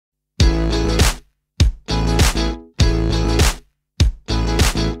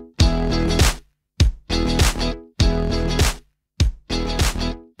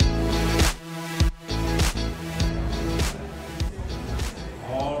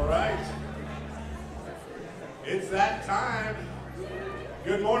that time.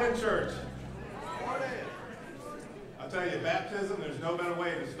 Good morning, church. Good morning. I'll tell you, baptism, there's no better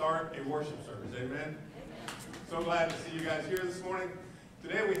way to start a worship service. Amen? So glad to see you guys here this morning.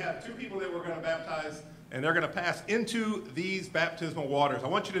 Today we have two people that we're going to baptize, and they're going to pass into these baptismal waters. I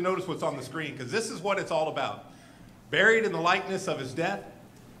want you to notice what's on the screen, because this is what it's all about. Buried in the likeness of his death,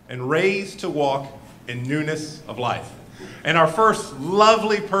 and raised to walk in newness of life. And our first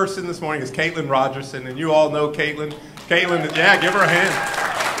lovely person this morning is Caitlin Rogerson, and you all know Caitlin. Caitlin, yeah, give her a hand.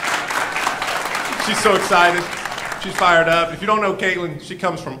 She's so excited. She's fired up. If you don't know Caitlin, she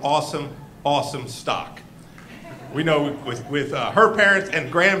comes from awesome, awesome stock. We know with her parents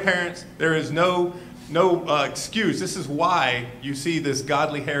and grandparents, there is no excuse. This is why you see this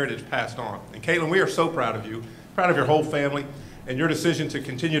godly heritage passed on. And Caitlin, we are so proud of you, proud of your whole family, and your decision to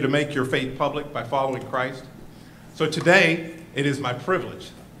continue to make your faith public by following Christ. So today, it is my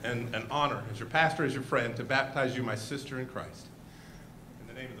privilege and an honor as your pastor, as your friend, to baptize you, my sister in Christ. In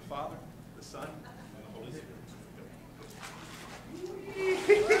the name of the Father, the Son, and the Holy Spirit.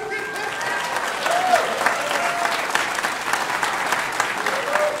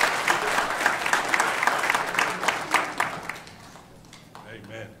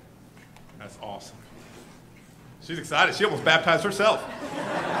 Amen. That's awesome. She's excited. She almost baptized herself.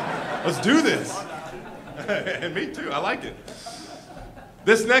 Let's do this. And me too. I like it.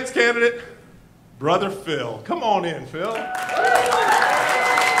 This next candidate, Brother Phil. Come on in, Phil. All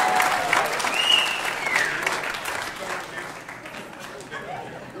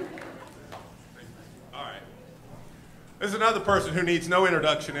right. This is another person who needs no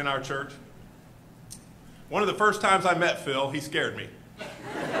introduction in our church. One of the first times I met Phil, he scared me.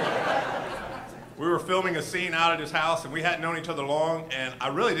 We were filming a scene out at his house, and we hadn't known each other long, and I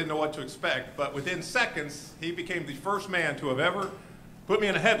really didn't know what to expect. But within seconds, he became the first man to have ever put me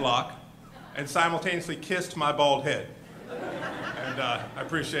in a headlock and simultaneously kissed my bald head. And I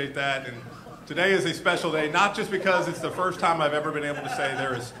appreciate that. And today is a special day, not just because it's the first time I've ever been able to say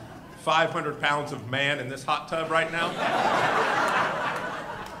there is 500 pounds of man in this hot tub right now,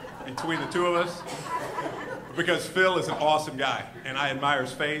 between the two of us. Because Phil is an awesome guy, and I admire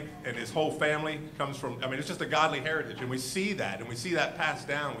his faith, and his whole family comes from, it's just a godly heritage, and we see that, passed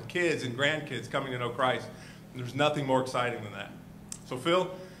down with kids and grandkids coming to know Christ. And there's nothing more exciting than that. So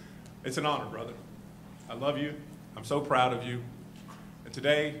Phil, it's an honor, brother. I love you. I'm so proud of you. And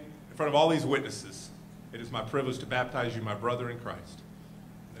today, in front of all these witnesses, it is my privilege to baptize you, my brother in Christ.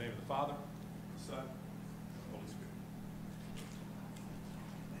 In the name of the Father, the Son, and the Holy Spirit.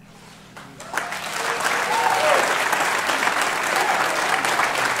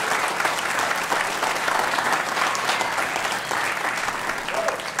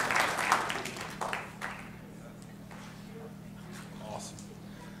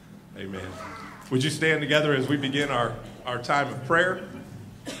 Amen. Would you stand together as we begin our time of prayer?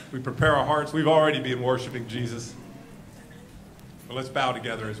 We prepare our hearts. We've already been worshiping Jesus. But let's bow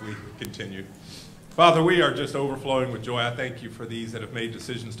together as we continue. Father, we are just overflowing with joy. I thank you for these that have made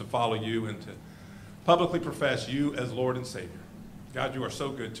decisions to follow you and to publicly profess you as Lord and Savior. God, you are so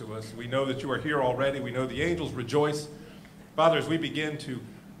good to us. We know that you are here already. We know the angels rejoice. Father, as we begin to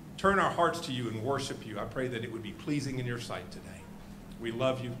turn our hearts to you and worship you, I pray that it would be pleasing in your sight today. We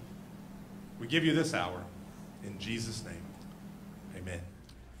love you. We give you this hour in Jesus' name. Amen.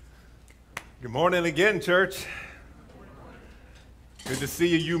 Good morning again, church. Good to see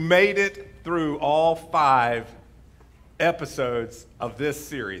you. You made it through all 5 episodes of this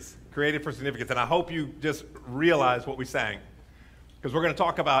series, Created for Significance. And I hope you just realize what we sang, because we're going to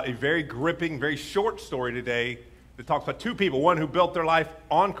talk about a very gripping, very short story today that talks about 2 people, one who built their life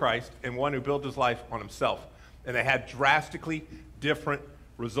on Christ and one who built his life on himself. And they had drastically different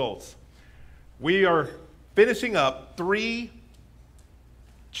results. We are finishing up 3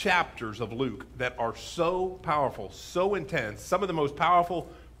 chapters of Luke that are so powerful, so intense, some of the most powerful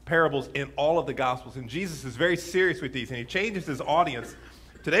parables in all of the Gospels. And Jesus is very serious with these, and he changes his audience.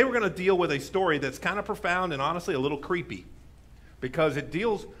 Today we're going to deal with a story that's kind of profound and honestly a little creepy, because it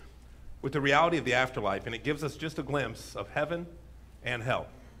deals with the reality of the afterlife, and it gives us just a glimpse of heaven and hell.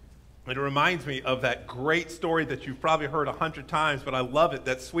 And it reminds me of that great story that you've probably heard 100 times, but I love it.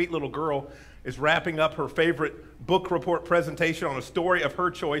 That sweet little girl is wrapping up her favorite book report presentation on a story of her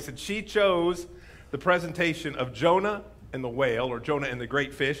choice, and she chose the presentation of Jonah and the whale, or Jonah and the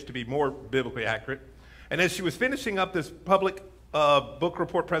great fish, to be more biblically accurate. And as she was finishing up this public book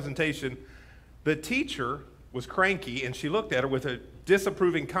report presentation, the teacher was cranky, and she looked at her with a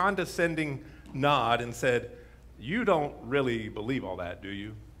disapproving, condescending nod and said, "You don't really believe all that, do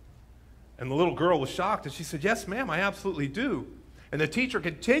you?" And the little girl was shocked, and she said, "Yes, ma'am, I absolutely do." And the teacher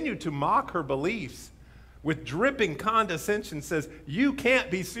continued to mock her beliefs, with dripping condescension says, you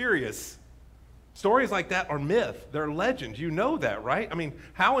can't be serious. Stories like that are myth. They're legends. You know that, right? I mean,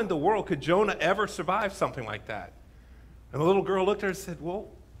 how in the world could Jonah ever survive something like that? And the little girl looked at her and said, well,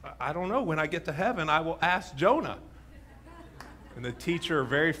 I don't know. When I get to heaven, I will ask Jonah. And the teacher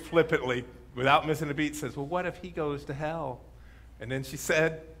very flippantly, without missing a beat, says, well, what if he goes to hell? And then she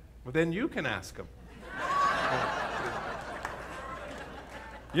said, well, then you can ask him.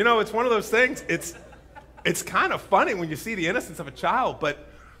 You know, it's one of those things, it's kind of funny when you see the innocence of a child, but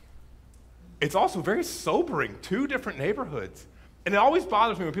it's also very sobering. Two different neighborhoods. And it always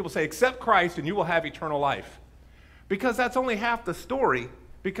bothers me when people say, accept Christ and you will have eternal life. Because that's only half the story.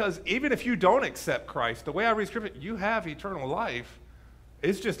 Because even if you don't accept Christ, the way I read Scripture, you have eternal life.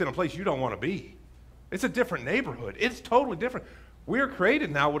 It's just in a place you don't want to be. It's a different neighborhood. It's totally different. We are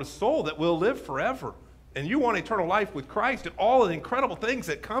created now with a soul that will live forever. And you want eternal life with Christ and all of the incredible things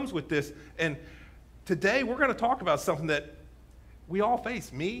that comes with this. And today we're going to talk about something that we all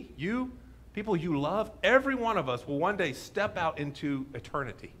face. Me, you, people you love. Every one of us will one day step out into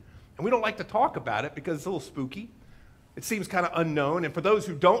eternity. And we don't like to talk about it because it's a little spooky. It seems kind of unknown. And for those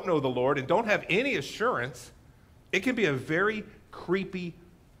who don't know the Lord and don't have any assurance, it can be a very creepy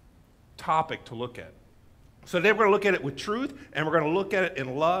topic to look at. So today we're going to look at it with truth, and we're going to look at it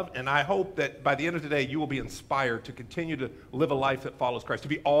in love, and I hope that by the end of today you will be inspired to continue to live a life that follows Christ, to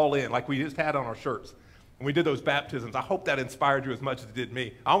be all in, like we just had on our shirts. When we did those baptisms, I hope that inspired you as much as it did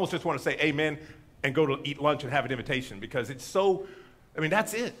me. I almost just want to say amen and go to eat lunch and have an invitation, because it's so, I mean,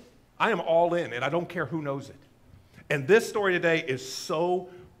 that's it. I am all in, and I don't care who knows it. And this story today is so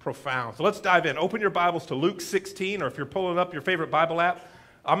profound. So let's dive in. Open your Bibles to Luke 16, or if you're pulling up your favorite Bible app,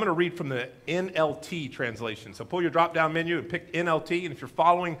 I'm going to read from the NLT translation. So pull your drop-down menu and pick NLT. And if you're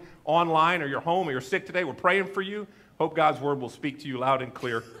following online or you're home or you're sick today, we're praying for you. Hope God's word will speak to you loud and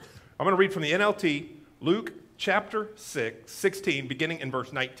clear. I'm going to read from the NLT, Luke chapter 16, beginning in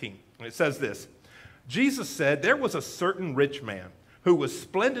verse 19. And it says this: Jesus said, there was a certain rich man who was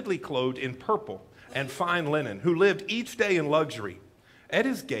splendidly clothed in purple and fine linen, who lived each day in luxury. At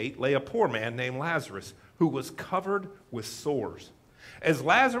his gate lay a poor man named Lazarus, who was covered with sores. As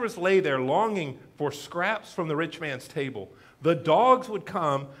Lazarus lay there longing for scraps from the rich man's table, the dogs would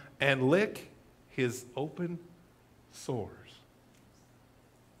come and lick his open sores.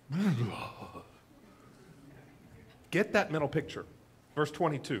 Get that mental picture. Verse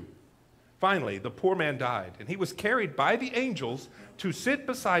 22. Finally, the poor man died, and he was carried by the angels to sit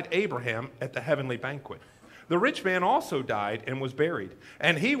beside Abraham at the heavenly banquet. The rich man also died and was buried,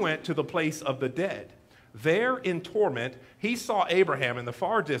 and he went to the place of the dead. There in torment, he saw Abraham in the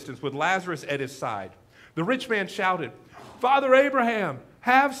far distance with Lazarus at his side. The rich man shouted, Father Abraham,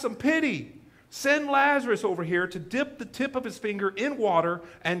 have some pity. Send Lazarus over here to dip the tip of his finger in water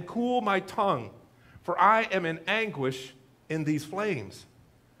and cool my tongue, for I am in anguish in these flames.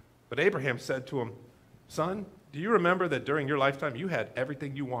 But Abraham said to him, Son, do you remember that during your lifetime you had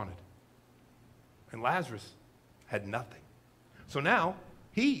everything you wanted? And Lazarus had nothing. So now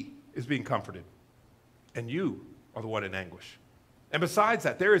he is being comforted, and you are the one in anguish. And besides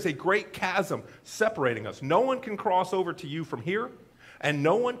that, there is a great chasm separating us. No one can cross over to you from here, and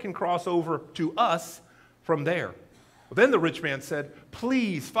no one can cross over to us from there. Well, then the rich man said,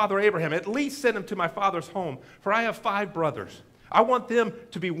 Please, Father Abraham, at least send him to my father's home, for I have 5 brothers. I want them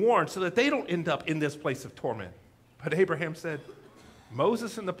to be warned so that they don't end up in this place of torment. But Abraham said,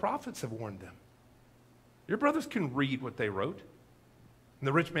 Moses and the prophets have warned them. Your brothers can read what they wrote. And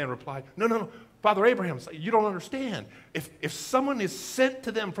the rich man replied, No, Father Abraham, you don't understand. If someone is sent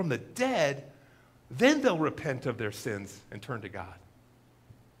to them from the dead, then they'll repent of their sins and turn to God.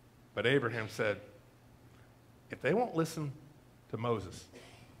 But Abraham said, if they won't listen to Moses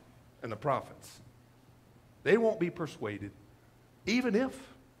and the prophets, they won't be persuaded, even if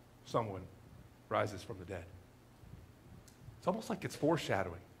someone rises from the dead. It's almost like it's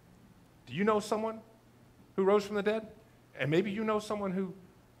foreshadowing. Do you know someone who rose from the dead? And maybe you know someone who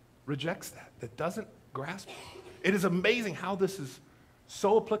rejects that doesn't grasp it. It is amazing how this is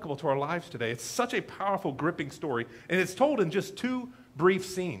so applicable to our lives today. It's such a powerful, gripping story, and it's told in just 2 brief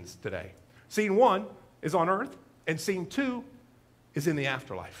scenes today. Scene 1 is on earth, and scene 2 is in the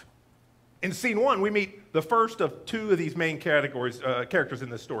afterlife. In scene 1, we meet the first of 2 of these main characters in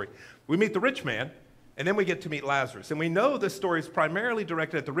this story. We meet the rich man, and then we get to meet Lazarus. And we know this story is primarily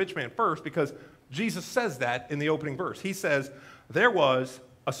directed at the rich man first because Jesus says that in the opening verse. He says, there was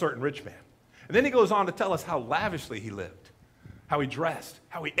a certain rich man. And then he goes on to tell us how lavishly he lived, how he dressed,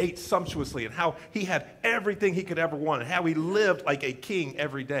 how he ate sumptuously, and how he had everything he could ever want, and how he lived like a king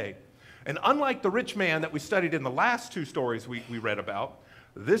every day. And unlike the rich man that we studied in the last 2 stories we read about,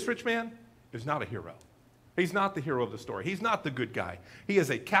 this rich man is not a hero. He's not the hero of the story. He's not the good guy. He is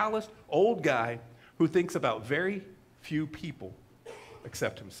a calloused, old guy who thinks about very few people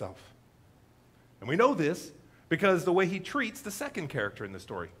except himself. And we know this because the way he treats the second character in the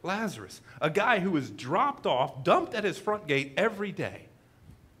story, Lazarus, a guy who is dropped off, dumped at his front gate every day.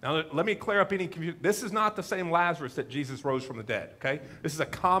 Now, let me clear up any confusion. This is not the same Lazarus that Jesus rose from the dead, okay? This is a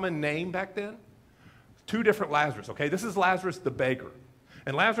common name back then. Two different Lazarus, okay? This is Lazarus the beggar.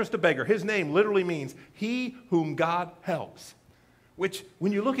 And Lazarus the beggar, his name literally means he whom God helps. Which,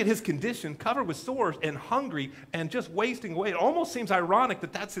 when you look at his condition, covered with sores and hungry and just wasting away, it almost seems ironic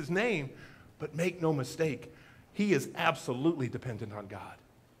that that's his name. But make no mistake, he is absolutely dependent on God.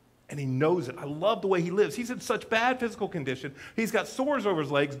 And he knows it. I love the way he lives. He's in such bad physical condition. He's got sores over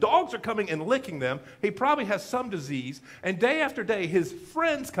his legs. Dogs are coming and licking them. He probably has some disease. And day after day, his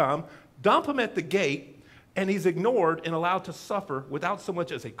friends come, dump him at the gate, and he's ignored and allowed to suffer without so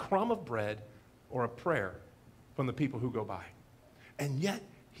much as a crumb of bread or a prayer from the people who go by. And yet,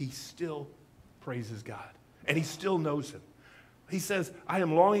 he still praises God. And he still knows him. He says, I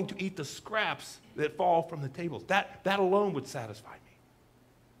am longing to eat the scraps that fall from the tables. That alone would satisfy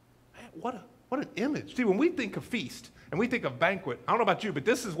me. Man, what an image. See, when we think of feast and we think of banquet, I don't know about you, but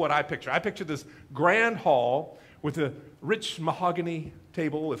this is what I picture. I picture this grand hall with a rich mahogany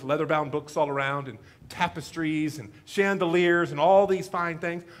table with leather-bound books all around and tapestries and chandeliers and all these fine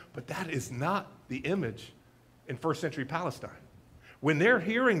things. But that is not the image in first century Palestine. When they're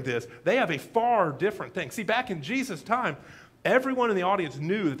hearing this, they have a far different thing. See, back in Jesus' time, everyone in the audience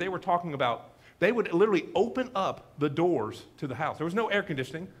knew that they were talking about, they would literally open up the doors to the house. There was no air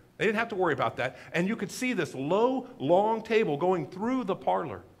conditioning. They didn't have to worry about that. And you could see this low, long table going through the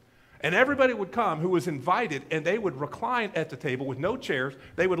parlor. And everybody would come who was invited, and they would recline at the table with no chairs.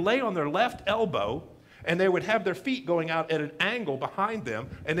 They would lay on their left elbow, and they would have their feet going out at an angle behind them,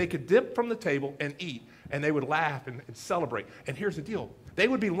 and they could dip from the table and eat. And they would laugh and celebrate. And here's the deal. They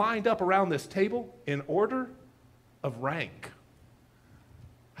would be lined up around this table in order of rank.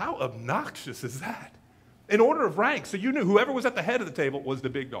 How obnoxious is that? In order of rank. So you knew whoever was at the head of the table was the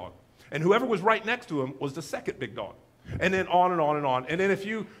big dog. And whoever was right next to him was the second big dog. And then on and on and on. And then if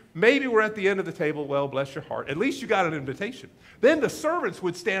you maybe were at the end of the table, well, bless your heart. At least you got an invitation. Then the servants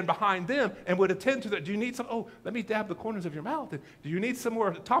would stand behind them and would attend to that. Do you need some? Oh, let me dab the corners of your mouth. And do you need some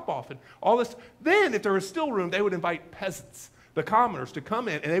more top off? And all this. Then if there was still room, they would invite peasants, the commoners, to come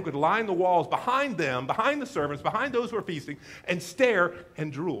in, and they would line the walls behind them, behind the servants, behind those who are feasting, and stare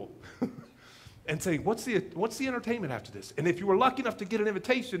and drool. And say, what's the entertainment after this? And if you were lucky enough to get an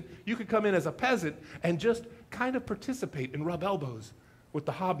invitation, you could come in as a peasant and just kind of participate and rub elbows with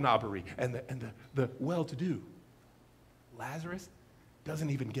the hobnobbery and the well-to-do. Lazarus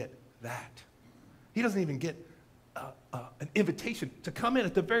doesn't even get that. He doesn't even get an invitation to come in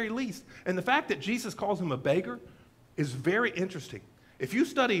at the very least. And the fact that Jesus calls him a beggar is very interesting. If you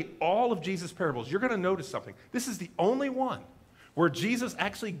study all of Jesus' parables, you're going to notice something. This is the only one where Jesus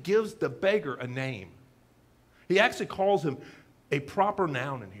actually gives the beggar a name. He actually calls him a proper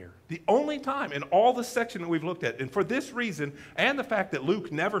noun in here. The only time in all the section that we've looked at, and for this reason, and the fact that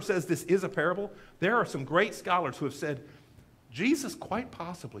Luke never says this is a parable, there are some great scholars who have said, Jesus quite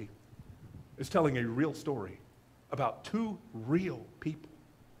possibly is telling a real story about two real people.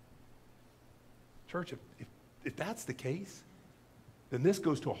 Church, if that's the case, then this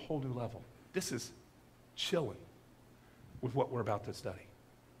goes to a whole new level. This is chilling with what we're about to study.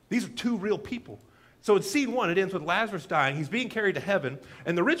 These are two real people. So in scene 1, it ends with Lazarus dying. He's being carried to heaven,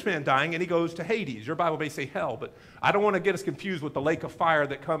 and the rich man dying, and he goes to Hades. Your Bible may say hell, but I don't want to get us confused with the lake of fire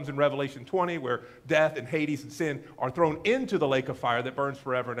that comes in Revelation 20, where death and Hades and sin are thrown into the lake of fire that burns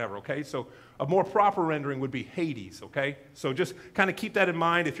forever and ever, okay? So a more proper rendering would be Hades, okay? So just kind of keep that in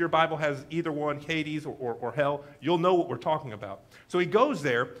mind. If your Bible has either one, Hades or hell, you'll know what we're talking about. So he goes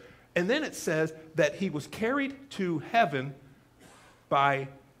there, and then it says that he was carried to heaven by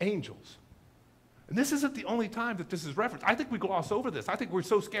angels. And this isn't the only time that this is referenced. I think we gloss over this. I think we're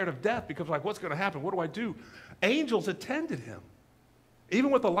so scared of death because, like, what's going to happen? What do I do? Angels attended him.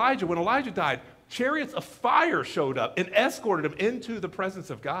 Even with Elijah, when Elijah died, chariots of fire showed up and escorted him into the presence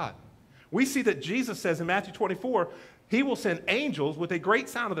of God. We see that Jesus says in Matthew 24, he will send angels with a great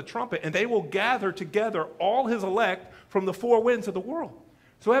sound of the trumpet, and they will gather together all his elect from the four winds of the world.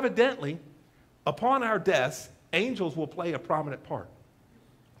 So evidently, upon our deaths, angels will play a prominent part.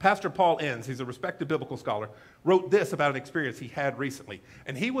 Pastor Paul Enns, he's a respected biblical scholar, wrote this about an experience he had recently.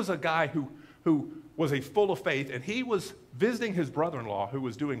 And he was a guy who was a full of faith, and he was visiting his brother-in-law who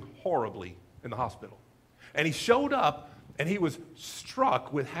was doing horribly in the hospital. And he showed up, and he was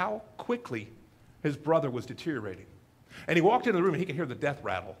struck with how quickly his brother was deteriorating. And he walked into the room, and he could hear the death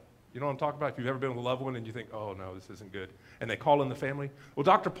rattle You know what I'm talking about? If you've ever been with a loved one and you think, oh, no, this isn't good, and they call in the family. Well,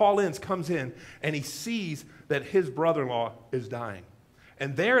 Dr. Paul Ince comes in, and he sees that his brother-in-law is dying.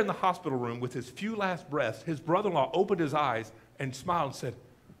 And there in the hospital room with his few last breaths, his brother-in-law opened his eyes and smiled and said,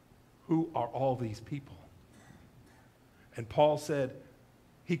 who are all these people? And Paul said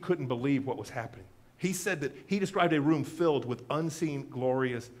he couldn't believe what was happening. He said that he described a room filled with unseen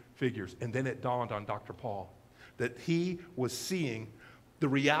glorious figures. And then it dawned on Dr. Paul that he was seeing the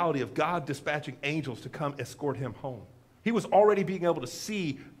reality of God dispatching angels to come escort him home. He was already being able to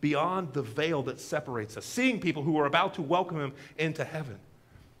see beyond the veil that separates us, seeing people who are about to welcome him into heaven.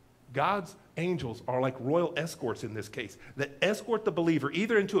 God's angels are like royal escorts in this case that escort the believer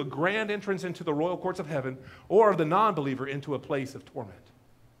either into a grand entrance into the royal courts of heaven or the non-believer into a place of torment,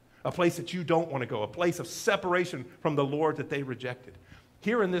 a place that you don't want to go, a place of separation from the Lord that they rejected.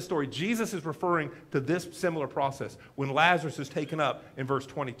 Here in this story, Jesus is referring to this similar process when Lazarus is taken up in verse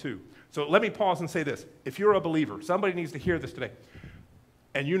 22. So let me pause and say this. If you're a believer, somebody needs to hear this today,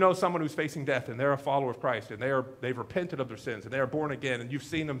 and you know someone who's facing death, and they're a follower of Christ, and they've repented of their sins, and they are born again, and you've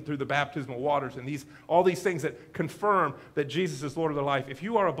seen them through the baptismal waters, and all these things that confirm that Jesus is Lord of their life. If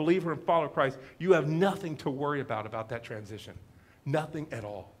you are a believer and follower of Christ, you have nothing to worry about that transition. Nothing at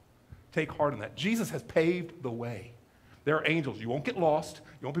all. Take heart in that. Jesus has paved the way. There are angels. You won't get lost.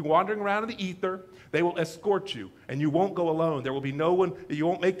 You won't be wandering around in the ether. They will escort you, and you won't go alone. There will be no one. You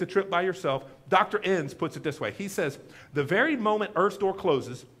won't make the trip by yourself. Dr. Enns puts it this way. He says, the very moment earth's door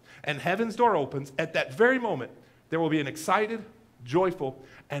closes and heaven's door opens, at that very moment, there will be an excited, joyful,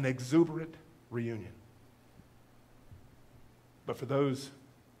 and exuberant reunion. But for those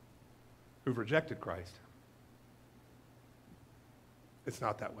who've rejected Christ, it's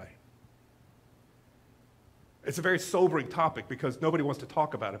not that way. It's a very sobering topic because nobody wants to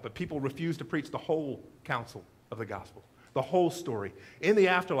talk about it, but people refuse to preach the whole counsel of the gospel, the whole story. In the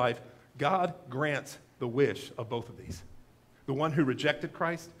afterlife, God grants the wish of both of these. The one who rejected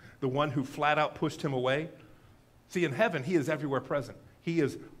Christ, the one who flat out pushed him away. See, in heaven, he is everywhere present. He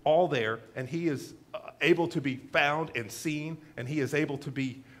is all there, and he is able to be found and seen, and he is able to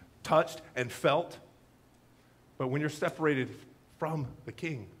be touched and felt. But when you're separated from the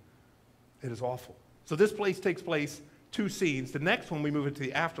King, it is awful. So this place takes place, two scenes. The next one, we move into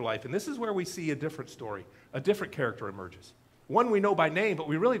the afterlife, and this is where we see a different story. A different character emerges. One we know by name, but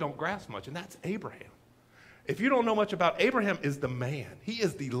we really don't grasp much, and that's Abraham. If you don't know much about Abraham, is the man. He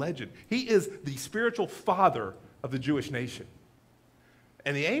is the legend. He is the spiritual father of the Jewish nation.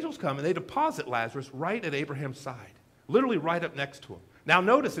 And the angels come, and they deposit Lazarus right at Abraham's side, literally right up next to him. Now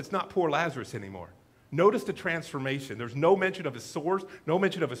notice it's not poor Lazarus anymore. Notice the transformation. There's no mention of his sores, no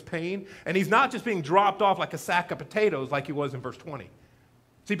mention of his pain, and he's not just being dropped off like a sack of potatoes like he was in verse 20.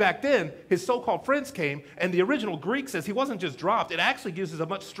 See, back then, his so-called friends came, and the original Greek says he wasn't just dropped. It actually uses a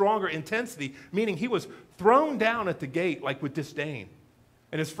much stronger intensity, meaning he was thrown down at the gate like with disdain.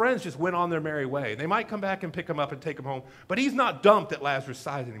 And his friends just went on their merry way. They might come back and pick him up and take him home, but he's not dumped at Lazarus'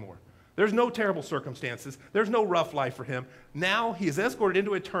 side anymore. There's no terrible circumstances. There's no rough life for him. Now he is escorted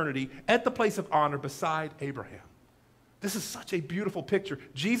into eternity at the place of honor beside Abraham. This is such a beautiful picture.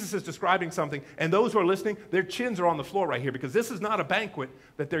 Jesus is describing something, and those who are listening, their chins are on the floor right here because this is not a banquet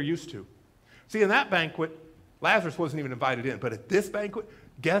that they're used to. See, in that banquet, Lazarus wasn't even invited in, but at this banquet,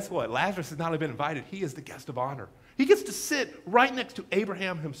 guess what? Lazarus has not only been invited, he is the guest of honor. He gets to sit right next to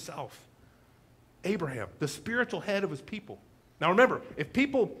Abraham himself. Abraham, the spiritual head of his people. Now remember, if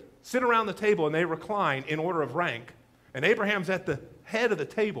people sit around the table and they recline in order of rank, and Abraham's at the head of the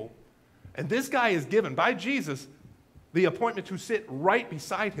table, and this guy is given by Jesus the appointment to sit right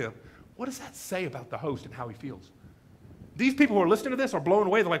beside him, what does that say about the host and how he feels? These people who are listening to this are blown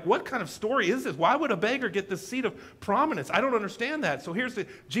away. They're like, what kind of story is this? Why would a beggar get this seat of prominence? I don't understand that. So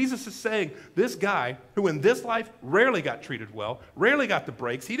Jesus is saying, this guy who in this life rarely got treated well, rarely got the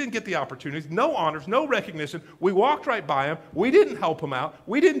breaks, he didn't get the opportunities, no honors, no recognition. We walked right by him. We didn't help him out.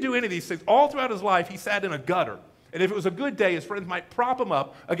 We didn't do any of these things. All throughout his life, he sat in a gutter. And if it was a good day, his friends might prop him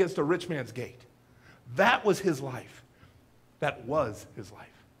up against a rich man's gate. That was his life. That was his life.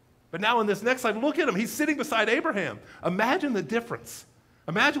 But now in this next slide, look at him. He's sitting beside Abraham. Imagine the difference.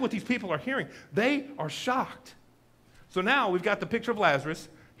 Imagine what these people are hearing. They are shocked. So now we've got the picture of Lazarus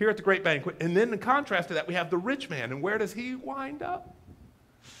here at the great banquet, and then in contrast to that, we have the rich man. And where does he wind up?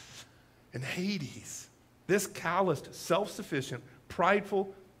 In Hades. This calloused, self-sufficient,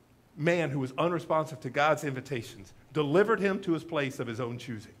 prideful man who was unresponsive to God's invitations delivered him to his place of his own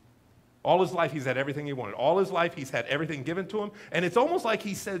choosing. All his life, he's had everything he wanted. All his life, he's had everything given to him. And it's almost like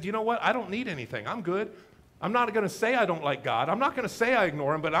he says, you know what? I don't need anything. I'm good. I'm not going to say I don't like God. I'm not going to say I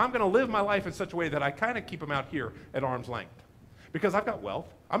ignore him, but I'm going to live my life in such a way that I kind of keep him out here at arm's length. because I've got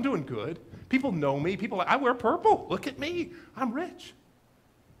wealth. I'm doing good. People know me. I wear purple. Look at me. I'm rich.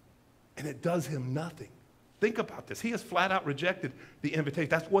 And it does him nothing. Think about this. He has flat out rejected the invitation.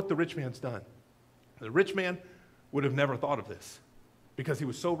 That's what the rich man's done. The rich man would have never thought of this because he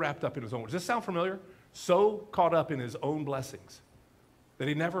was so wrapped up in his own. Does this sound familiar? So caught up in his own blessings that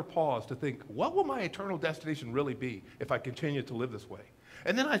he never paused to think, what will my eternal destination really be if I continue to live this way?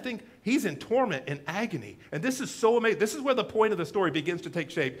 And then I think he's in torment and agony. And this is so amazing. This is where the point of the story begins to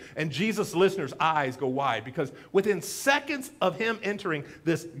take shape. And Jesus' listeners' eyes go wide because within seconds of him entering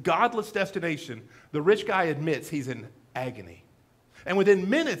this godless destination, the rich guy admits he's in agony. And within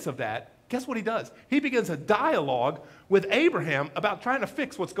minutes of that, guess what he does? He begins a dialogue with Abraham about trying to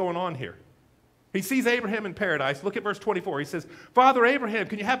fix what's going on here. He sees Abraham in paradise. Look at verse 24. He says, Father Abraham,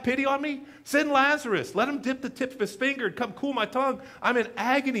 can you have pity on me? Send Lazarus. Let him dip the tip of his finger and come cool my tongue. I'm in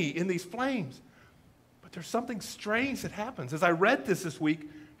agony in these flames. But there's something strange that happens. As I read this week,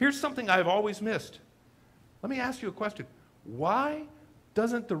 here's something I've always missed. Let me ask you a question. Why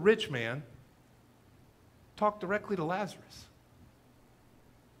doesn't the rich man talk directly to Lazarus?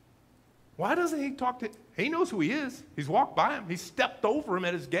 Why doesn't he talk to him? He knows who he is. He's walked by him. He's stepped over him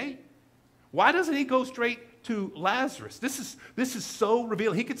at his gate. Why doesn't he go straight to Lazarus? This is so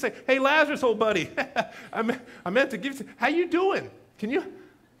revealing. He could say, hey, Lazarus, old buddy, I meant to give you, how you doing? Can you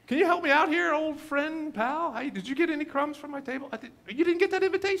help me out here, old friend, pal? Did you get any crumbs from my table? You didn't get that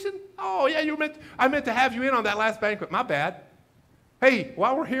invitation? Oh, yeah, I meant to have you in on that last banquet. My bad. Hey,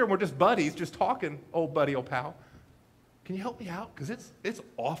 while we're here and we're just buddies, just talking, old buddy, old pal, can you help me out? Because it's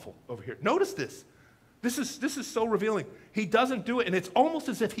awful over here. Notice this. This is so revealing. He doesn't do it, and it's almost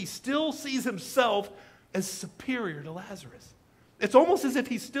as if he still sees himself as superior to Lazarus. It's almost as if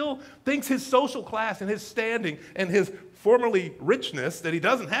he still thinks his social class and his standing and his formerly richness that he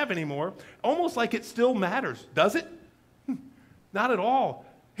doesn't have anymore, almost like it still matters. Does it? Not at all.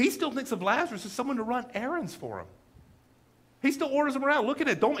 He still thinks of Lazarus as someone to run errands for him. He still orders him around. Look at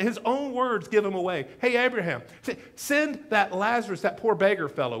it. His own words give him away. Hey, Abraham, send that Lazarus, that poor beggar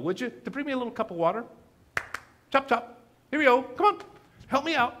fellow, would you, to bring me a little cup of water? Chop, chop. Here we go. Come on. Help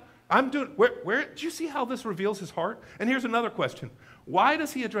me out. I'm doing, where, do you see how this reveals his heart? And here's another question. Why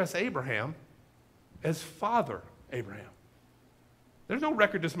does he address Abraham as Father Abraham? There's no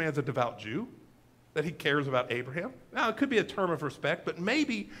record this man's a devout Jew, that he cares about Abraham. Now, it could be a term of respect, but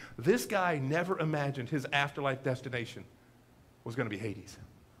maybe this guy never imagined his afterlife destination was going to be Hades.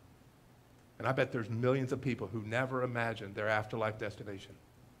 And I bet there's millions of people who never imagined their afterlife destination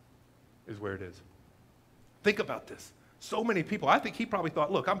is where it is. Think about this. So many people, I think he probably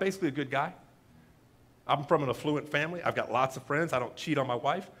thought, look, I'm basically a good guy. I'm from an affluent family. I've got lots of friends. I don't cheat on my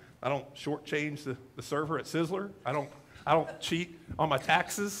wife. I don't shortchange the server at Sizzler. I don't cheat on my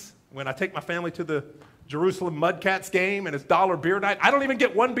taxes. When I take my family to the Jerusalem Mudcats game and it's dollar beer night, I don't even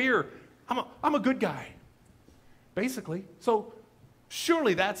get one beer. I'm a good guy, basically. So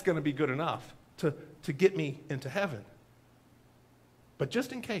surely that's going to be good enough to get me into heaven. But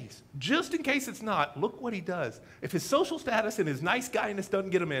just in case it's not, look what he does. If his social status and his nice guyness doesn't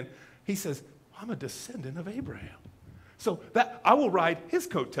get him in, he says, I'm a descendant of Abraham. So that I will ride his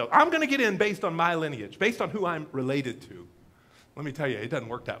coattails. I'm going to get in based on my lineage, based on who I'm related to. Let me tell you, it doesn't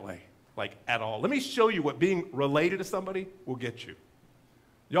work that way, like at all. Let me show you what being related to somebody will get you.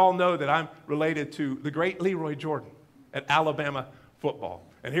 Y'all know that I'm related to the great Leroy Jordan at Alabama football.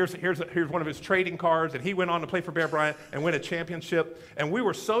 And here's one of his trading cards, and he went on to play for Bear Bryant and win a championship. And we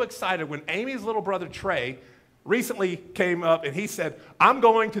were so excited when Amy's little brother, Trey, recently came up, and he said, I'm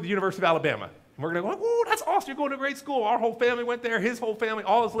going to the University of Alabama. And we're going to go, oh, that's awesome. You're going to a great school. Our whole family went there, his whole family,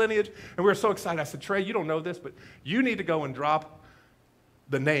 all his lineage. And we were so excited. I said, Trey, you don't know this, but you need to go and drop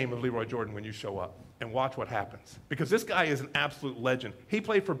the name of Leroy Jordan when you show up and watch what happens. Because this guy is an absolute legend. He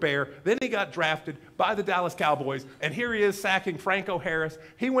played for Bear, then he got drafted by the Dallas Cowboys, and here he is sacking Franco Harris.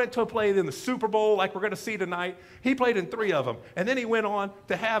 He went to play in the Super Bowl like we're going to see tonight. He played in 3 of them, and then he went on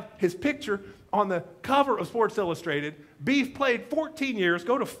to have his picture on the cover of Sports Illustrated. Beef played 14 years,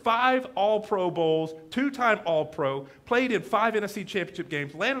 go to 5 All-Pro Bowls, 2-time All-Pro, played in 5 NFC Championship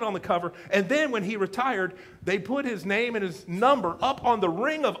games, landed on the cover, and then when he retired, they put his name and his number up on the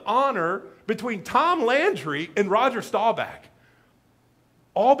Ring of Honor between Tom Landry and Roger Staubach,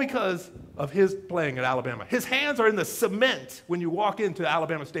 all because of his playing at Alabama. His hands are in the cement when you walk into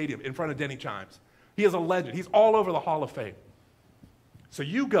Alabama Stadium in front of Denny Chimes. He is a legend. He's all over the Hall of Fame. So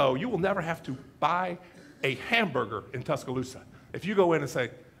you go, you will never have to buy a hamburger in Tuscaloosa. If you go in and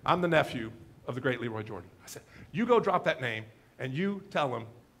say, I'm the nephew of the great Leroy Jordan. I said, you go drop that name and you tell him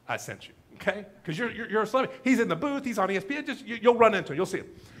I sent you, okay? Because you're a celebrity. He's in the booth, he's on ESPN, you'll run into him, you'll see him.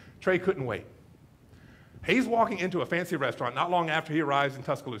 Trey couldn't wait. He's walking into a fancy restaurant not long after he arrives in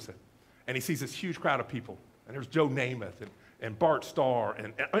Tuscaloosa, and he sees this huge crowd of people. And there's Joe Namath and Bart Starr,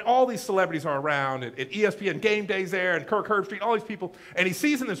 and all these celebrities are around, and ESPN Game Day's there, and Kirk Herbstreit, all these people. And he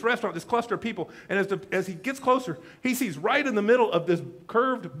sees in this restaurant this cluster of people, and as he gets closer, he sees right in the middle of this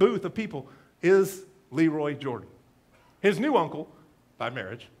curved booth of people is Leroy Jordan, his new uncle by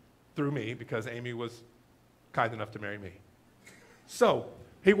marriage, through me, because Amy was kind enough to marry me. So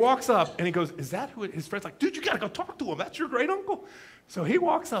he walks up, and he goes, is that who his friend's like, dude, you got to go talk to him. That's your great uncle. So he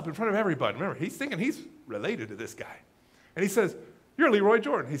walks up in front of everybody. Remember, he's thinking he's related to this guy. And he says, you're Leroy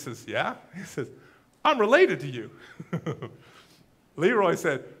Jordan. He says, yeah. He says, I'm related to you. Leroy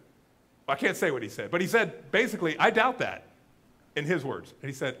said, I can't say what he said, but he said, basically, I doubt that, in his words. And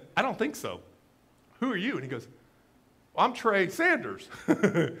he said, I don't think so. Who are you? And he goes, well, I'm Trey Sanders.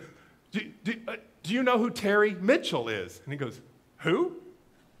 Do you know who Terry Mitchell is? And he goes, who?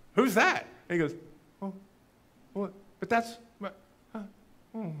 Who's that? And he goes, well, what? But that's,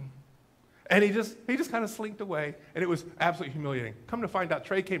 And he just kind of slinked away, and it was absolutely humiliating. Come to find out,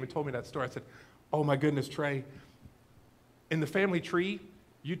 Trey came and told me that story. I said, oh my goodness, Trey, in the family tree,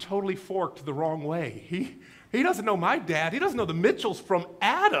 you totally forked the wrong way. He doesn't know my dad. He doesn't know the Mitchells from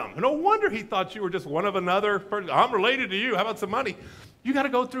Adam. No wonder he thought you were just one of another person. I'm related to you. How about some money? You got to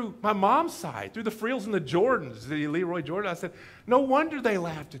go through my mom's side, through the Friels and the Jordans, the Leroy Jordan. I said, no wonder they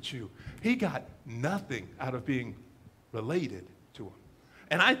laughed at you. He got nothing out of being related to him.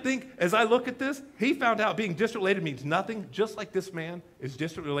 And I think, as I look at this, he found out being distant related means nothing, just like this man is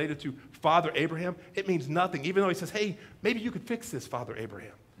distant related to Father Abraham. It means nothing, even though he says, hey, maybe you could fix this, Father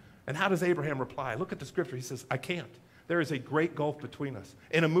Abraham. And how does Abraham reply? Look at the scripture. He says, I can't. There is a great gulf between us,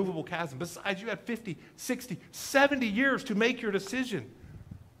 an immovable chasm. Besides, you had 50, 60, 70 years to make your decision.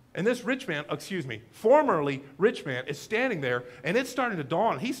 And this rich man, formerly rich man, is standing there, and it's starting to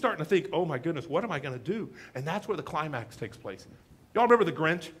dawn. He's starting to think, oh my goodness, what am I going to do? And that's where the climax takes place. Y'all remember the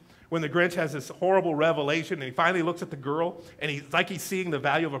Grinch? When the Grinch has this horrible revelation, and he finally looks at the girl, and he's seeing the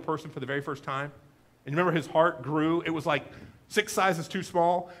value of a person for the very first time. And you remember his heart grew. It was like 6 sizes too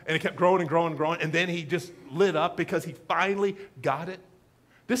small, and it kept growing and growing and growing, and then he just lit up because he finally got it.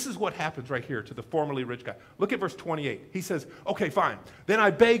 This is what happens right here to the formerly rich guy. Look at verse 28. He says, okay, fine. Then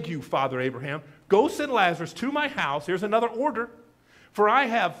I beg you, Father Abraham, go send Lazarus to my house. Here's another order. For I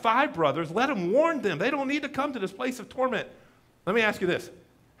have 5 brothers. Let him warn them. They don't need to come to this place of torment. Let me ask you this.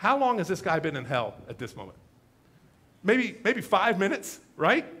 How long has this guy been in hell at this moment? Maybe 5 minutes,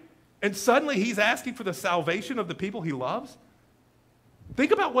 right? And suddenly he's asking for the salvation of the people he loves?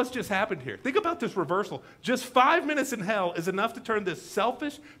 Think about what's just happened here. Think about this reversal. Just 5 minutes in hell is enough to turn this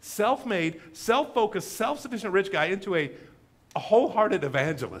selfish, self-made, self-focused, self-sufficient rich guy into a wholehearted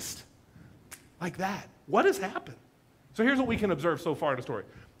evangelist. Like that. What has happened? So here's what we can observe so far in the story.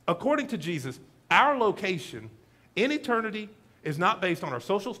 According to Jesus, our location in eternity is not based on our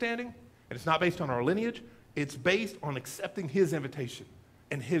social standing, and it's not based on our lineage. It's based on accepting his invitation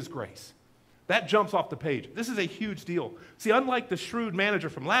and his grace. That jumps off the page. This is a huge deal. See, unlike the shrewd manager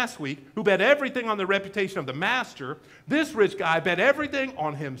from last week, who bet everything on the reputation of the master, this rich guy bet everything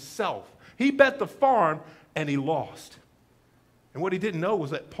on himself. He bet the farm, and he lost. And what he didn't know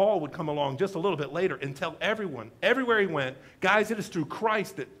was that Paul would come along just a little bit later and tell everyone, everywhere he went, guys, it is through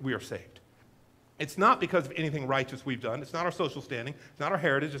Christ that we are saved. It's not because of anything righteous we've done. It's not our social standing. It's not our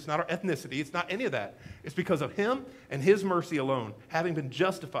heritage. It's not our ethnicity. It's not any of that. It's because of him and his mercy alone, having been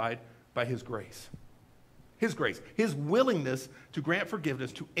justified by his grace. His grace. His willingness to grant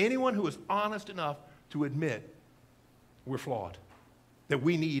forgiveness to anyone who is honest enough to admit we're flawed, that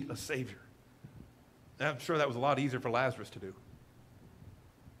we need a Savior. And I'm sure that was a lot easier for Lazarus to do.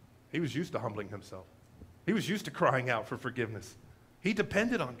 He was used to humbling himself. He was used to crying out for forgiveness. He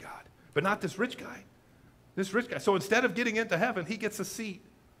depended on God, but not this rich guy. This rich guy. So instead of getting into heaven, he gets a seat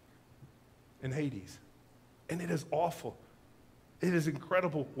in Hades. And it is awful. It is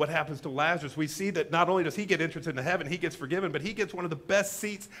incredible what happens to Lazarus. We see that not only does he get entrance into heaven, he gets forgiven, but he gets one of the best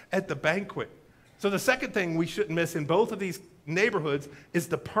seats at the banquet. So the second thing we shouldn't miss in both of these neighborhoods is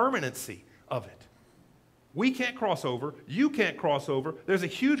the permanency of it. We can't cross over. You can't cross over. There's a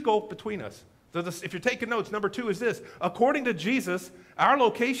huge gulf between us. So if you're taking notes, number 2 is this. According to Jesus, our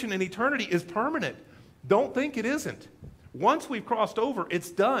location in eternity is permanent. Don't think it isn't. Once we've crossed over, it's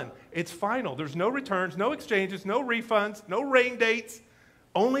done. It's final. There's no returns, no exchanges, no refunds, no rain dates.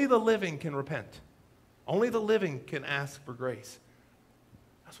 Only the living can repent. Only the living can ask for grace.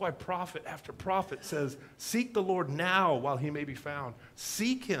 That's why prophet after prophet says, seek the Lord now while he may be found.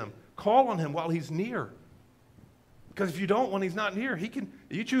 Seek him. Call on him while he's near. Because if you don't, when he's not near,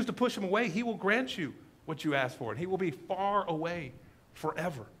 you choose to push him away, he will grant you what you ask for, and he will be far away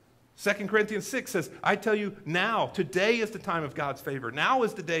forever. 2 Corinthians 6 says, I tell you now, today is the time of God's favor. Now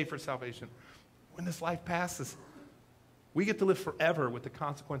is the day for salvation. When this life passes, we get to live forever with the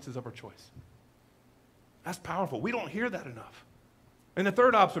consequences of our choice. That's powerful. We don't hear that enough. And the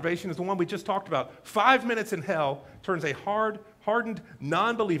third observation is the one we just talked about. 5 minutes in hell turns a hardened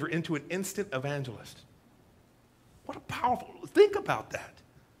non-believer into an instant evangelist. What a powerful, think about that.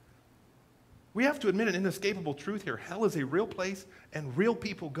 We have to admit an inescapable truth here. Hell is a real place, and real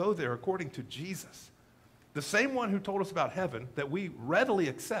people go there according to Jesus. The same one who told us about heaven that we readily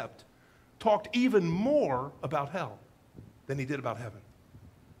accept talked even more about hell than he did about heaven.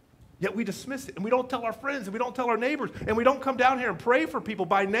 Yet we dismiss it, and we don't tell our friends, and we don't tell our neighbors, and we don't come down here and pray for people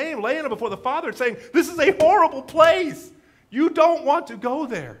by name, laying them before the Father and saying, this is a horrible place. You don't want to go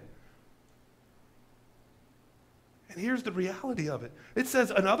there. And here's the reality of it. It says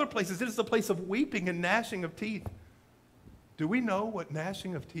in other places, it is a place of weeping and gnashing of teeth. Do we know what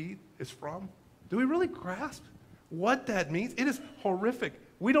gnashing of teeth is from? Do we really grasp what that means? It is horrific.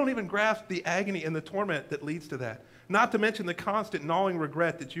 We don't even grasp the agony and the torment that leads to that. Not to mention the constant gnawing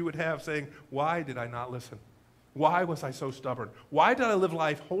regret that you would have saying, why did I not listen? Why was I so stubborn? Why did I live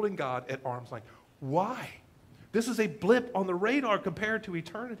life holding God at arm's length? Why? This is a blip on the radar compared to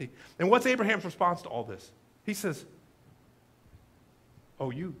eternity. And what's Abraham's response to all this? He says, oh,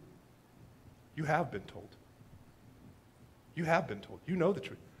 you have been told. You have been told. You know the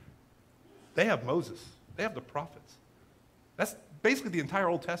truth. They have Moses. They have the prophets. That's basically the entire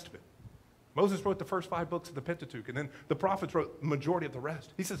Old Testament. Moses wrote the first 5 books of the Pentateuch, and then the prophets wrote the majority of the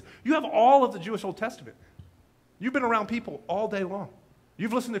rest. He says, you have all of the Jewish Old Testament. You've been around people all day long.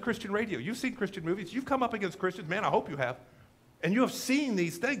 You've listened to Christian radio. You've seen Christian movies. You've come up against Christians. Man, I hope you have. And you have seen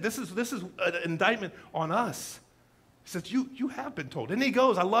these things. This is an indictment on us. He says, you have been told. And he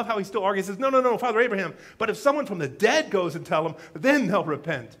goes, I love how he still argues. He says, no, Father Abraham, but if someone from the dead goes and tell them, then they'll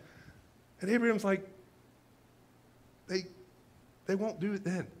repent. And Abraham's like, they won't do it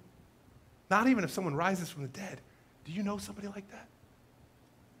then. Not even if someone rises from the dead. Do you know somebody like that?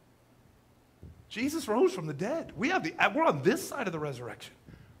 Jesus rose from the dead. We're on this side of the resurrection.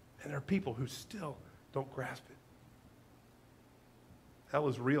 And there are people who still don't grasp it. Hell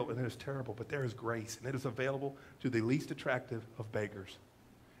is real and it is terrible, but there is grace, and it is available to the least attractive of beggars.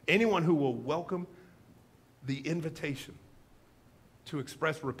 Anyone who will welcome the invitation to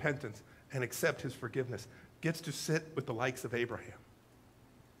express repentance and accept his forgiveness gets to sit with the likes of Abraham.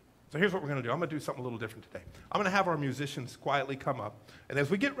 So here's what we're going to do. I'm going to do something a little different today. I'm going to have our musicians quietly come up, and as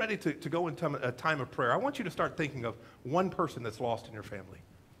we get ready to go into a time of prayer, I want you to start thinking of one person that's lost in your family,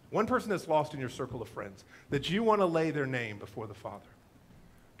 one person that's lost in your circle of friends, that you want to lay their name before the Father.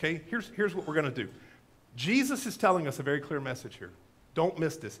 Okay, here's what we're going to do. Jesus is telling us a very clear message here. Don't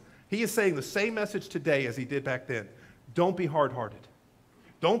miss this. He is saying the same message today as he did back then. Don't be hard-hearted.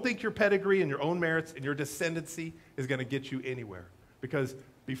 Don't think your pedigree and your own merits and your descendancy is going to get you anywhere. Because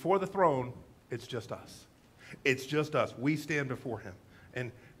before the throne, it's just us. It's just us. We stand before him.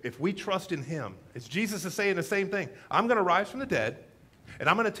 And if we trust in him, it's Jesus is saying the same thing. I'm going to rise from the dead, and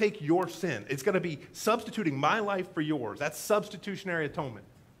I'm going to take your sin. It's going to be substituting my life for yours. That's substitutionary atonement.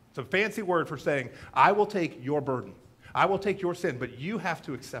 It's a fancy word for saying, I will take your burden. I will take your sin, but you have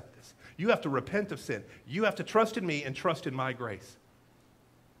to accept this. You have to repent of sin. You have to trust in me and trust in my grace.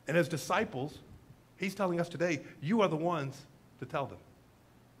 And as disciples, he's telling us today, you are the ones to tell them.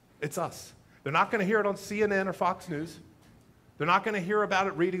 It's us. They're not going to hear it on CNN or Fox News. They're not going to hear about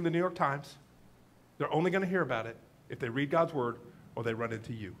it reading the New York Times. They're only going to hear about it if they read God's word or they run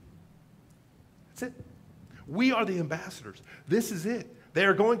into you. That's it. We are the ambassadors. This is it. They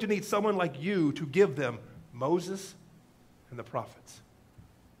are going to need someone like you to give them Moses and the prophets.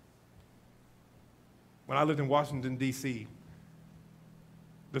 When I lived in Washington, D.C.,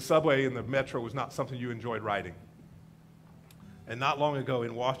 the subway and the metro was not something you enjoyed riding. And not long ago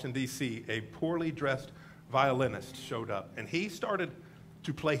in Washington, D.C., a poorly dressed violinist showed up, and he started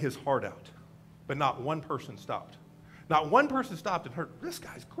to play his heart out. But not one person stopped. Not one person stopped and heard, this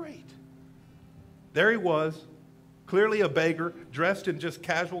guy's great. There he was, clearly a beggar, dressed in just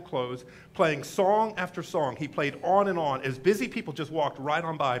casual clothes, playing song after song. He played on and on as busy people just walked right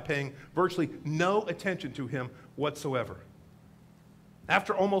on by, paying virtually no attention to him whatsoever.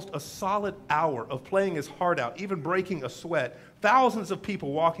 After almost a solid hour of playing his heart out, even breaking a sweat, thousands of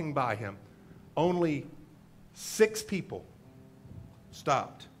people walking by him, only 6 people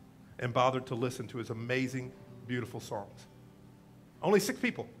stopped and bothered to listen to his amazing, beautiful songs. Only 6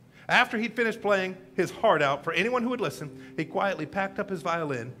 people. After he'd finished playing his heart out for anyone who would listen, he quietly packed up his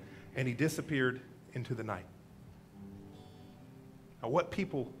violin and he disappeared into the night. Now, what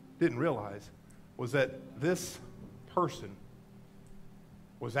people didn't realize was that this person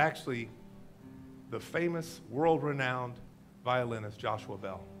was actually the famous, world-renowned violinist Joshua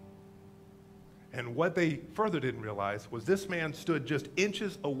Bell. And what they further didn't realize was this man stood just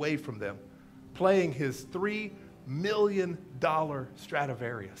inches away from them, playing his $3 million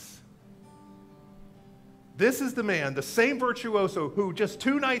Stradivarius. This is the man, the same virtuoso who just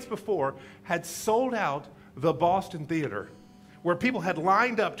 2 nights before had sold out the Boston Theater, where people had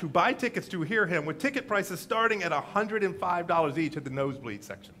lined up to buy tickets to hear him with ticket prices starting at $105 each at the nosebleed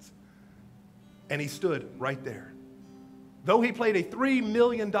sections. And he stood right there. Though he played a $3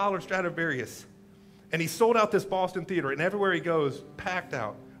 million Stradivarius, and he sold out this Boston Theater, and everywhere he goes, packed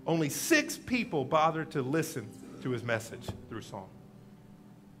out, only 6 people bothered to listen to his message through song.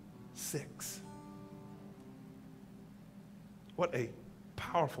 6. What a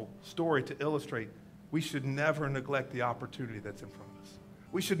powerful story to illustrate. We should never neglect the opportunity that's in front of us.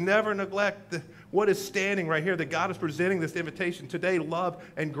 We should never neglect what is standing right here, that God is presenting this invitation. Today, love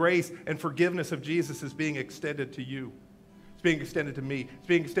and grace and forgiveness of Jesus is being extended to you. It's being extended to me. It's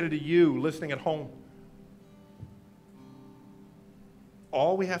being extended to you listening at home.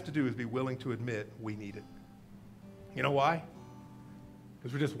 All we have to do is be willing to admit we need it. You know why?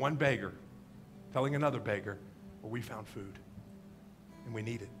 Because we're just one beggar telling another beggar, well, we found food and we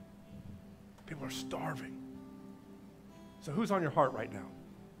need it. People are starving. So who's on your heart right now?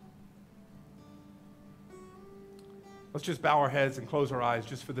 Let's just bow our heads and close our eyes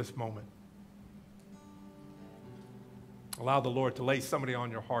just for this moment. Allow the Lord to lay somebody on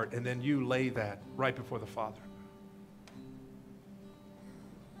your heart, and then you lay that right before the Father.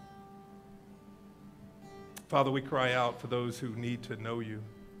 Father, we cry out for those who need to know you.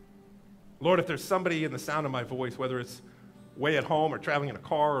 Lord, if there's somebody in the sound of my voice, whether it's way at home or traveling in a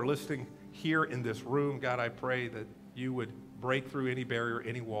car or listening here in this room, God, I pray that you would break through any barrier,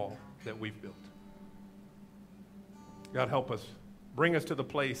 any wall that we've built. God, help us. Bring us to the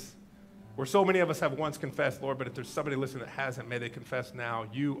place where so many of us have once confessed, Lord, but if there's somebody listening that hasn't, may they confess now,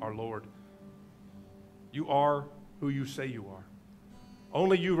 you are Lord. You are who you say you are.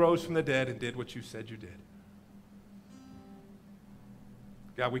 Only you rose from the dead and did what you said you did.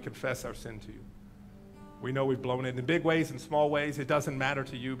 God, we confess our sin to you. We know we've blown it in big ways and small ways. It doesn't matter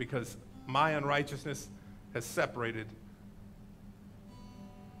to you because my unrighteousness has separated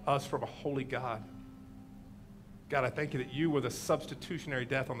us from a holy God. God, I thank you that you were the substitutionary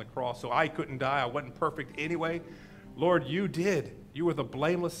death on the cross, so I couldn't die. I wasn't perfect anyway. Lord, you did. You were the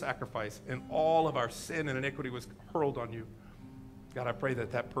blameless sacrifice, and all of our sin and iniquity was hurled on you. God, I pray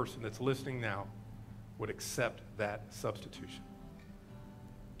that that person that's listening now would accept that substitution.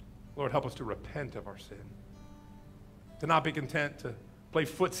 Lord, help us to repent of our sin, to not be content to play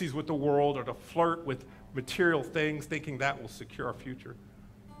footsies with the world or to flirt with material things thinking that will secure our future,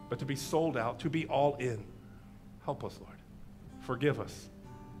 but to be sold out, to be all in. Help us, Lord. Forgive us.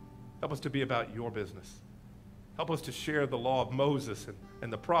 Help us to be about your business. Help us to share the law of Moses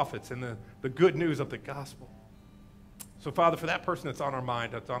and the prophets and the good news of the gospel. So, Father, for that person that's on our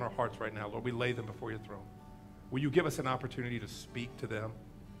mind, that's on our hearts right now, Lord, we lay them before your throne. Will you give us an opportunity to speak to them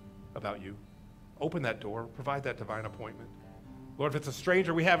about you? Open that door. Provide that divine appointment. Lord, if it's a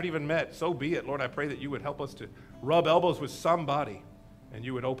stranger we haven't even met, so be it. Lord, I pray that you would help us to rub elbows with somebody and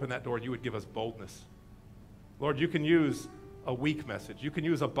you would open that door. You would give us boldness. Lord, you can use a weak message. You can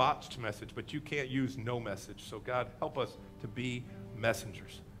use a botched message, but you can't use no message. So, God, help us to be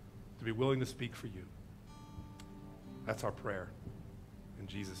messengers, to be willing to speak for you. That's our prayer. In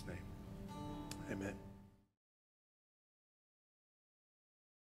Jesus' name, amen.